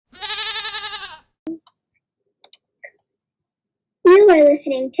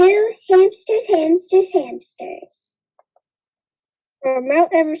listening to Hamsters, Hamsters, Hamsters from Mount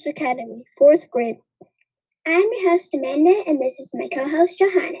Everest Academy, 4th grade. I'm your host, Amanda, and this is my co-host,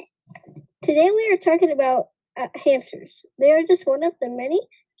 Johannes. Today we are talking about hamsters. They are just one of the many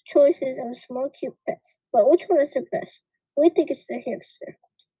choices of small, cute pets. But which one is the best? We think it's the hamster.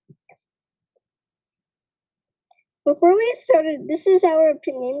 Before we get started, this is our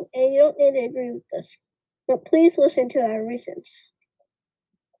opinion, and you don't need to agree with us. But please listen to our reasons.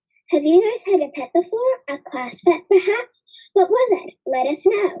 Have you guys had a pet before? A class pet, perhaps? What was it? Let us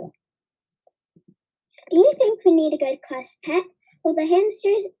know. Do you think we need a good class pet? Well, the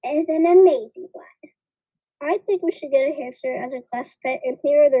hamsters is an amazing one. I think we should get a hamster as a class pet, and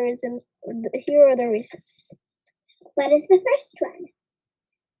here are the reasons. What is the first one?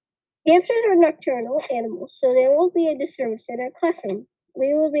 Hamsters are nocturnal animals, so they won't be a disturbance in our classroom.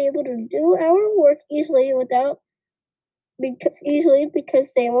 We will be able to do our work easily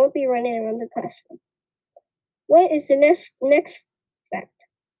because they won't be running around the classroom. What is the next fact?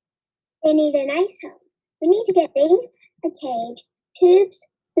 They need a nice home. We need to get things, a cage, tubes,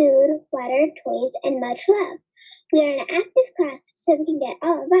 food, water, toys, and much love. We are an active class, so we can get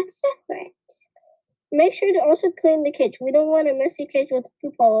all of that stuff for it. Make sure to also clean the cage. We don't want a messy cage with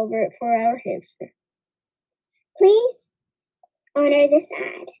poop all over it for our hamster. Please honor this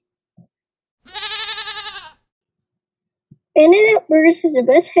ad. In-N-Out Burgers is the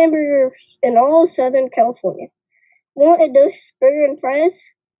best hamburger in all of Southern California. Want a delicious burger and fries?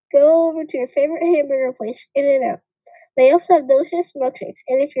 Go over to your favorite hamburger place, In-N-Out. They also have delicious milkshakes,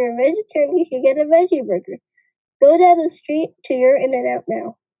 and if you're a vegetarian, you can get a veggie burger. Go down the street to your In-N-Out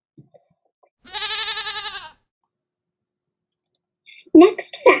now.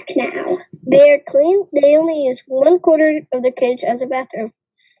 Next fact now. They are clean. They only use 1/4 of the cage as a bathroom.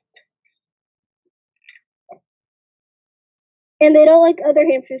 And they don't like other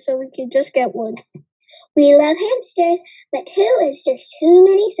hamsters, so we can just get one. We love hamsters, but 2 is just too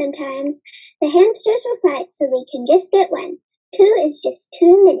many sometimes. The hamsters will fight, so we can just get one. 2 is just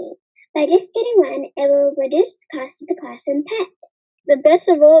too many. By just getting one, it will reduce the cost of the classroom pet. The best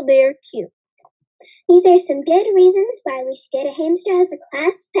of all, they are cute. These are some good reasons why we should get a hamster as a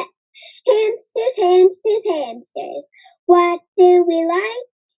class pet. Hamsters, hamsters, hamsters. What do we like?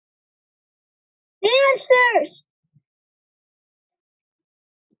 Hamsters!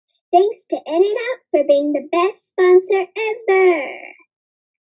 Thanks to In-N-Out for being the best sponsor ever.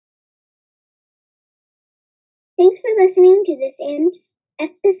 Thanks for listening to this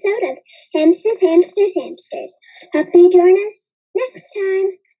episode of Hamsters, Hamsters, Hamsters. Hope you join us next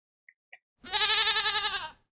time.